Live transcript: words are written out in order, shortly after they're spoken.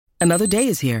Another day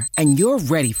is here, and you're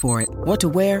ready for it. What to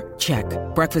wear? Check.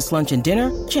 Breakfast, lunch, and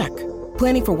dinner? Check.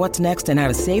 Planning for what's next and how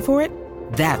to save for it?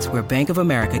 That's where Bank of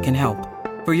America can help.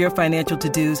 For your financial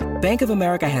to-dos, Bank of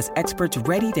America has experts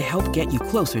ready to help get you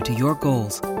closer to your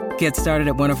goals. Get started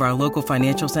at one of our local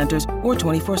financial centers or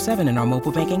 24/7 in our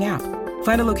mobile banking app.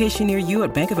 Find a location near you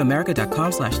at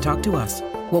bankofamerica.com/talktous.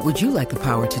 What would you like the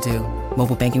power to do?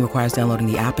 Mobile banking requires downloading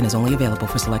the app and is only available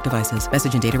for select devices.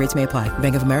 Message and data rates may apply.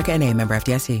 Bank of America N.A., member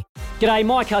FDIC. G'day,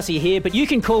 Mike Hussey here, but you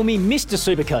can call me Mr.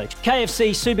 Supercoach. KFC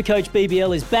Supercoach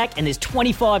BBL is back and there's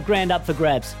 25 grand up for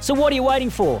grabs. So what are you waiting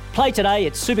for? Play today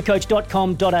at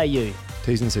supercoach.com.au.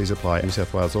 T's and C's apply. New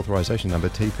South Wales authorisation number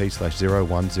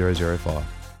TP/01005.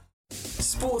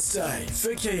 Sports Day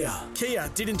for Kia. Kia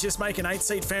didn't just make an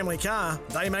 8-seat family car,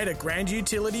 they made a grand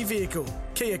utility vehicle.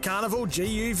 Kia Carnival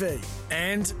GUV.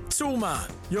 And Toolmart,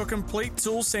 your complete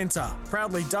tool centre.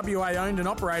 Proudly WA owned and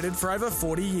operated for over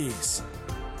 40 years.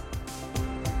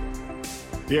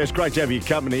 Yes, great to have your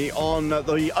company on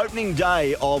the opening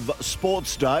day of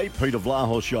Sports Day. Peter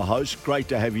Vlahos, your host. Great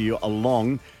to have you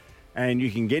along. And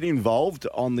you can get involved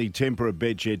on the Tempera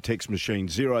Bedshed text machine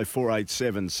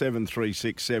 0487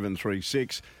 736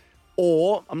 736.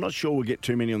 Or, I'm not sure we'll get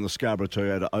too many on the Scarborough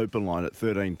Toyota open line at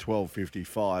 13 12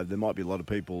 55. There might be a lot of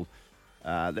people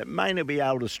that may not be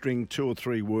able to string 2 or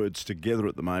 3 words together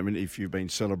at the moment if you've been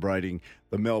celebrating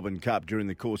the Melbourne Cup during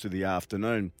the course of the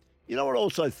afternoon. You know what I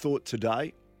also thought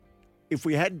today? If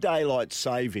we had daylight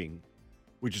saving,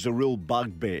 which is a real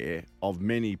bugbear of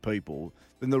many people,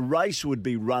 then the race would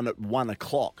be run at 1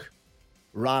 o'clock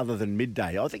rather than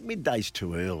midday. I think midday's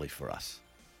too early for us.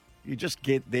 You just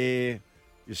get there,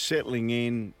 you're settling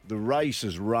in, the race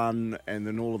is run, and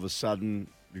then all of a sudden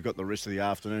you've got the rest of the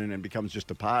afternoon and it becomes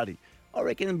just a party. I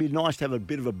reckon it'd be nice to have a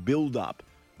bit of a build-up,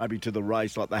 maybe to the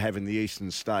race like they have in the eastern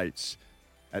states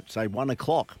at, say, 1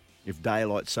 o'clock, if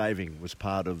daylight saving was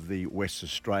part of the West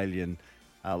Australian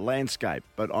landscape.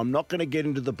 But I'm not going to get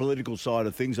into the political side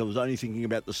of things. I was only thinking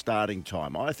about the starting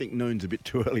time. I think noon's a bit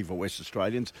too early for West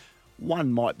Australians.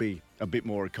 1 might be a bit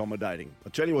more accommodating.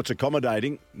 I'll tell you what's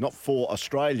accommodating, not for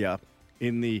Australia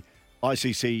in the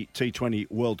ICC T20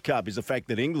 World Cup, is the fact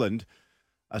that England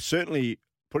are certainly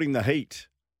putting the heat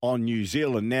on New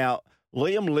Zealand. Now,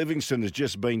 Liam Livingstone has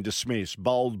just been dismissed,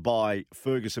 bowled by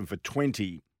Ferguson for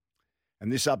 20.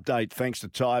 And this update, thanks to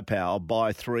Tyre Power,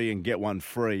 buy 3 and get 1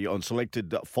 free on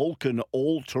selected Falcon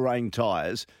all-terrain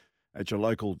tyres at your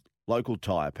local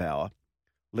Tyre Power.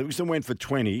 Livingston went for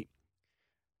 20,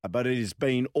 but it has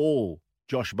been all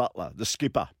Josh Butler, the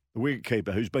skipper, the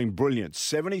wicketkeeper, who's been brilliant.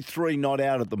 73 not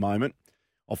out at the moment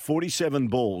of 47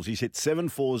 balls. He's hit 7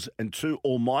 fours and 2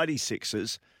 almighty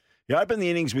sixes. He opened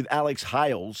the innings with Alex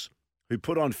Hales, who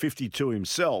put on 52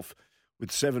 himself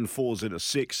with 7 fours and a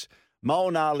 6.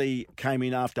 Moeen Ali came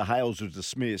in after Hales was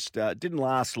dismissed. Didn't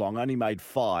last long, only made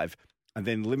 5. And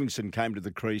then Livingston came to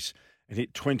the crease and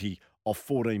hit 20 off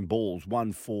 14 balls,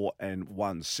 1 4 and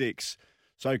 1 6.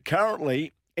 So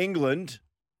currently, England,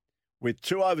 with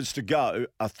 2 overs to go,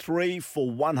 are 3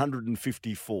 for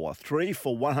 154. 3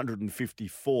 for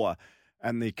 154.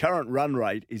 And the current run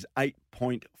rate is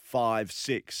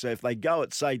 8.56. So if they go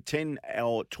at, say, 10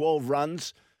 or 12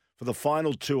 runs for the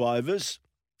final 2 overs,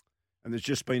 and there's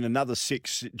just been another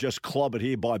 6 just clobbered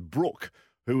here by Brook,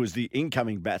 who was the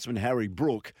incoming batsman, Harry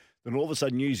Brook, then all of a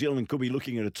sudden New Zealand could be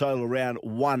looking at a total around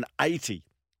 180,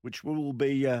 which will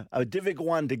be a difficult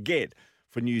one to get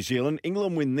for New Zealand.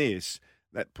 England win this,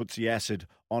 that puts the acid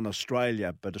on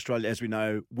Australia. But Australia, as we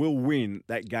know, will win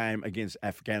that game against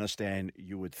Afghanistan,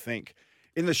 you would think.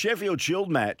 In the Sheffield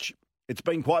Shield match, it's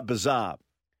been quite bizarre.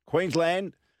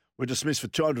 Queensland were dismissed for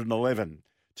 211.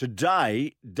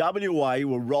 Today, WA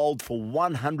were rolled for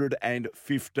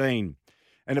 115.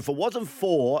 And if it wasn't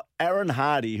for Aaron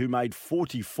Hardy, who made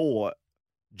 44,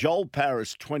 Joel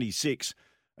Paris, 26,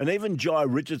 and even Jai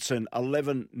Richardson,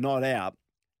 11 not out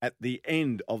at the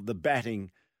end of the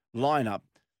batting lineup,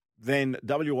 then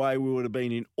WA would have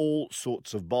been in all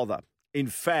sorts of bother. In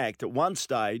fact, at one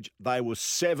stage, they were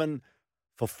 7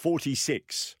 for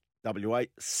 46. WA,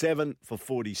 7 for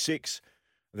 46.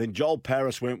 Then Joel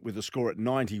Paris went with a score at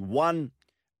 91,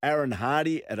 Aaron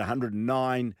Hardy at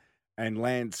 109, and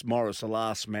Lance Morris, the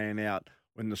last man out,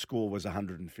 when the score was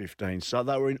 115. So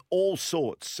they were in all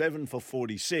sorts, 7 for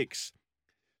 46.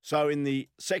 So in the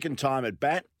second time at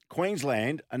bat,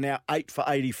 Queensland are now 8 for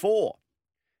 84,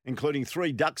 including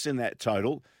 3 ducks in that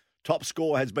total. Top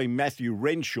score has been Matthew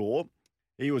Renshaw.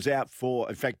 He was out for,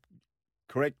 in fact,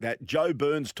 correct that, Joe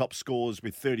Burns top scores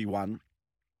with 31.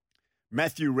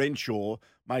 Matthew Renshaw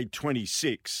made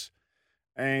 26,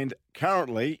 and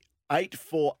currently 8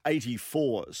 for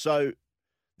 84. So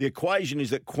The equation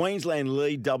is that Queensland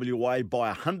lead WA by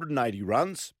 180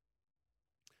 runs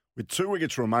with 2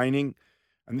 wickets remaining,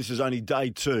 and this is only day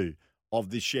 2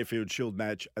 of this Sheffield Shield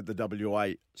match at the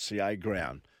WACA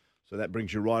ground. So that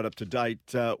brings you right up to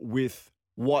date with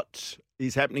what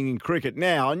is happening in cricket.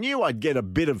 Now, I knew I'd get a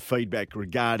bit of feedback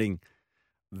regarding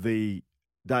the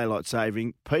daylight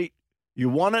saving. Pete, you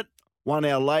want it? 1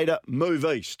 hour later, move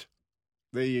east.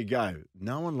 There you go.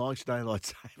 No one likes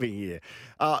daylight saving here.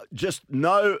 Just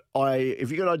know, if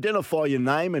you could identify your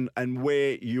name and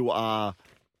where you are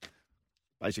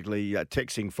basically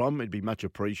texting from, it'd be much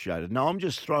appreciated. No, I'm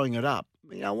just throwing it up.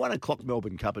 1 o'clock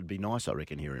Melbourne Cup would be nice, I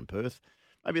reckon, here in Perth.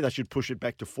 Maybe they should push it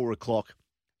back to 4 o'clock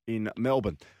in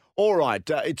Melbourne. All right,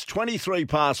 it's 23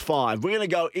 past 5. We're going to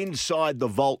go inside the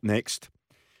vault next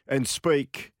and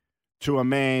speak to a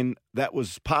man that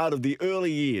was part of the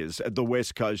early years at the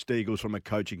West Coast Eagles from a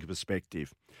coaching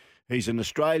perspective. He's an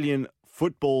Australian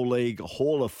Football League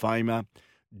Hall of Famer.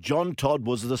 John Todd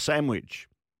was the sandwich.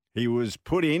 He was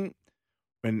put in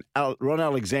when Ron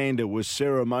Alexander was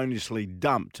ceremoniously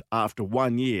dumped after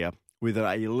 1 year with an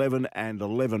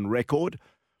 11-11 record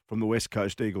from the West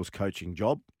Coast Eagles coaching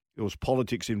job. There was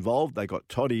politics involved. They got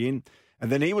Toddy in,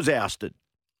 and then he was ousted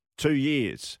 2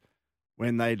 years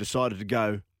when they decided to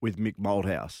go with Mick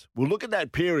Malthouse. We'll look at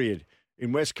that period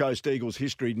in West Coast Eagles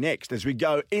history next as we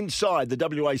go inside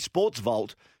the WA Sports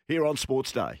Vault here on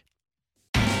Sports Day.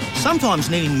 Sometimes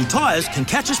needing new tyres can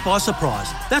catch us by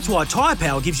surprise. That's why Tyre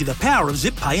Power gives you the power of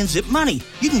zip pay and zip money.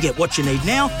 You can get what you need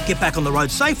now, get back on the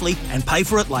road safely and pay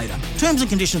for it later. Terms and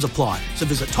conditions apply. So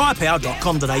visit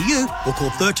tyrepower.com.au or call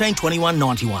 13 21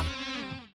 91.